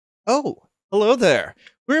Oh, hello there.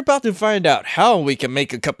 We're about to find out how we can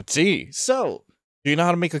make a cup of tea. So, do you know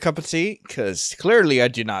how to make a cup of tea? Because clearly I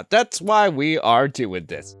do not. That's why we are doing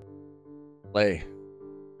this. Play.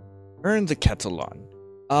 Turn the kettle on.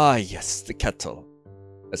 Ah, yes, the kettle.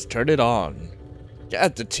 Let's turn it on.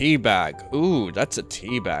 Get the tea bag. Ooh, that's a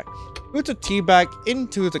tea bag. Put the tea bag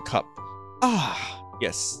into the cup. Ah,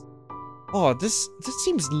 yes. Oh, this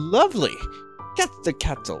seems lovely. Get the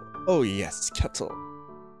kettle. Oh, yes, kettle.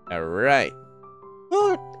 Alright.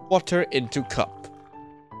 Put water into cup.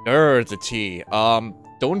 Stir the tea.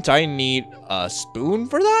 Don't I need a spoon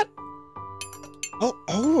for that?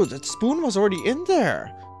 Oh, that spoon was already in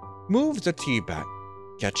there. Move the tea back.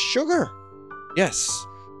 Get sugar. Yes.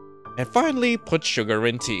 And finally, put sugar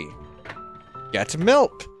in tea. Get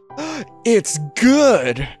milk. It's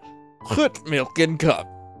good. Put milk in cup.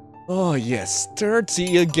 Oh, yes. Stir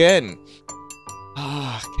tea again.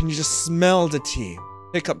 Ah, can you just smell the tea?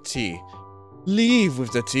 Pick up tea. Leave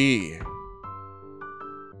with the tea.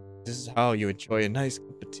 This is how you enjoy a nice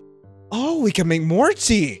cup of tea. Oh, we can make more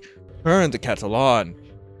tea. Turn the kettle on.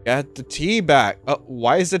 Get the tea bag.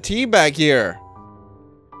 Why is the tea bag here?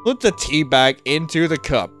 Put the tea bag into the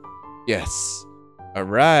cup. Yes.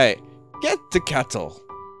 Alright. Get the kettle.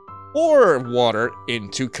 Pour water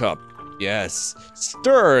into cup. Yes.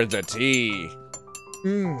 Stir the tea.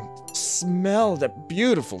 Smell that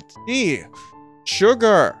beautiful tea.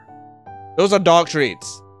 Sugar. Those are dog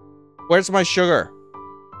treats. Where's my sugar?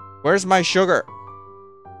 Where's my sugar?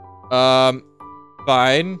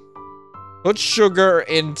 Fine. Put sugar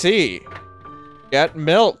in tea. Get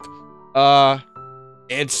milk.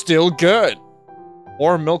 It's still good.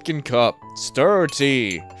 Pour milk in cup. Stir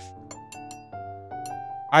tea.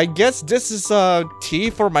 I guess this is tea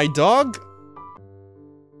for my dog?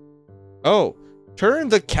 Oh, turn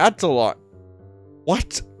the kettle on.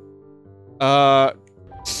 What?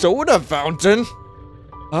 Soda fountain?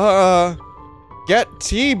 Get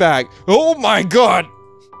tea bag. Oh my god!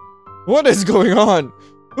 What is going on?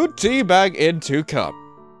 Put tea bag into cup.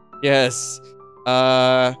 Yes.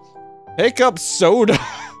 Pick up soda.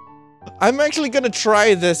 I'm actually gonna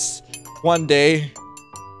try this one day.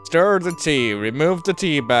 Stir the tea. Remove the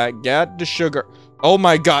tea bag. Get the sugar. Oh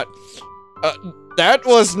my god. That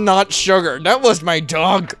was not sugar. That was my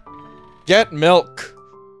dog. Get milk.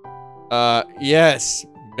 Yes.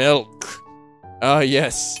 Milk.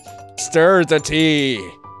 Yes. Stir the tea.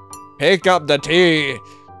 Pick up the tea.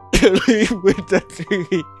 Leave with the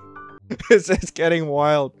tea. This is getting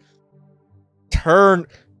wild. Turn.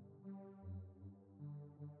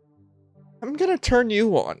 I'm gonna turn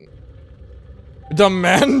you on. The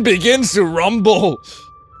man begins to rumble.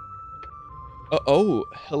 Oh,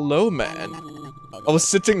 hello, man. I was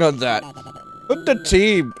sitting on that. Put the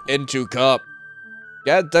tea into cup.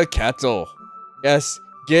 Get the kettle. Yes,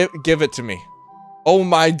 give it to me. Oh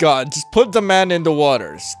my god, just put the man in the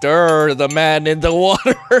water. Stir the man in the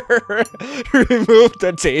water. Remove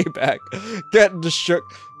the tea bag. Get the sugar.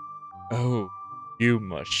 Oh, you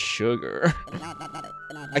must sugar.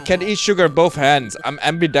 I can eat sugar with both hands. I'm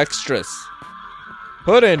ambidextrous.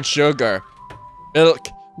 Put in sugar. Milk.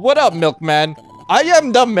 What up, milkman? I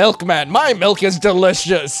am the milkman. My milk is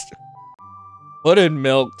delicious. Put in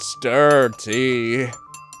milk. Stir tea.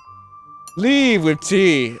 Leave with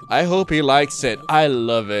tea. I hope he likes it. I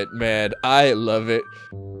love it, man. I love it.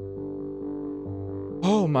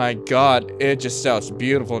 Oh my god. It just sounds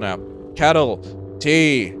beautiful now. Kettle.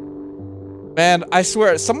 Tea. Man, I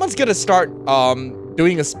swear, someone's gonna start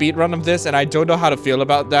doing a speed run of this, and I don't know how to feel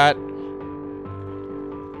about that.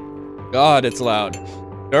 God, it's loud.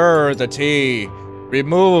 Stir the tea.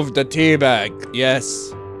 Remove the tea bag.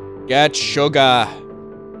 Yes. Get sugar.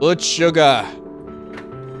 Put sugar.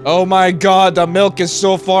 Oh my god, the milk is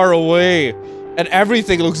so far away. And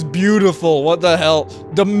everything looks beautiful. What the hell?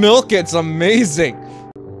 The milk, it's amazing.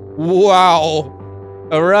 Wow.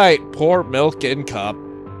 Alright, pour milk in cup.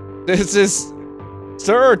 This is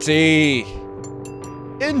stir tea.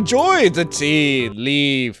 Enjoy the tea.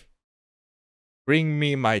 Leave. Bring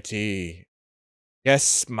me my tea.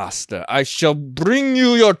 Yes, master. I shall bring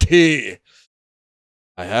you your tea.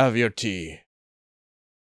 I have your tea.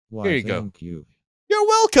 Why, here you go. Thank you. You're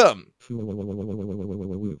welcome.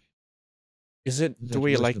 Is it? That Do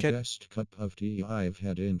we was like the it? best cup of tea I've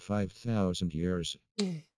had in 5,000 years.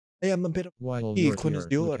 I am a bit of While tea you're here,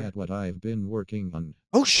 connoisseur. look at what I've been working on.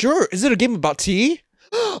 Oh, sure. Is it a game about tea?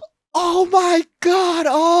 Oh my god.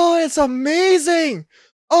 Oh, it's amazing.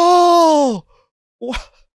 Oh.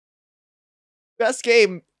 Best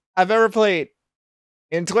game I've ever played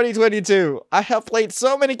in 2022. I have played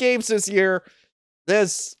so many games this year.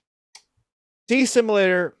 This Tea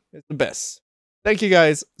Simulator is the best. Thank you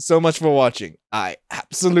guys so much for watching. I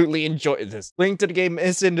absolutely enjoyed this. Link to the game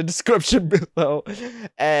is in the description below.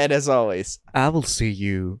 And as always, I will see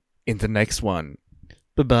you in the next one.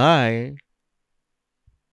 Bye-bye.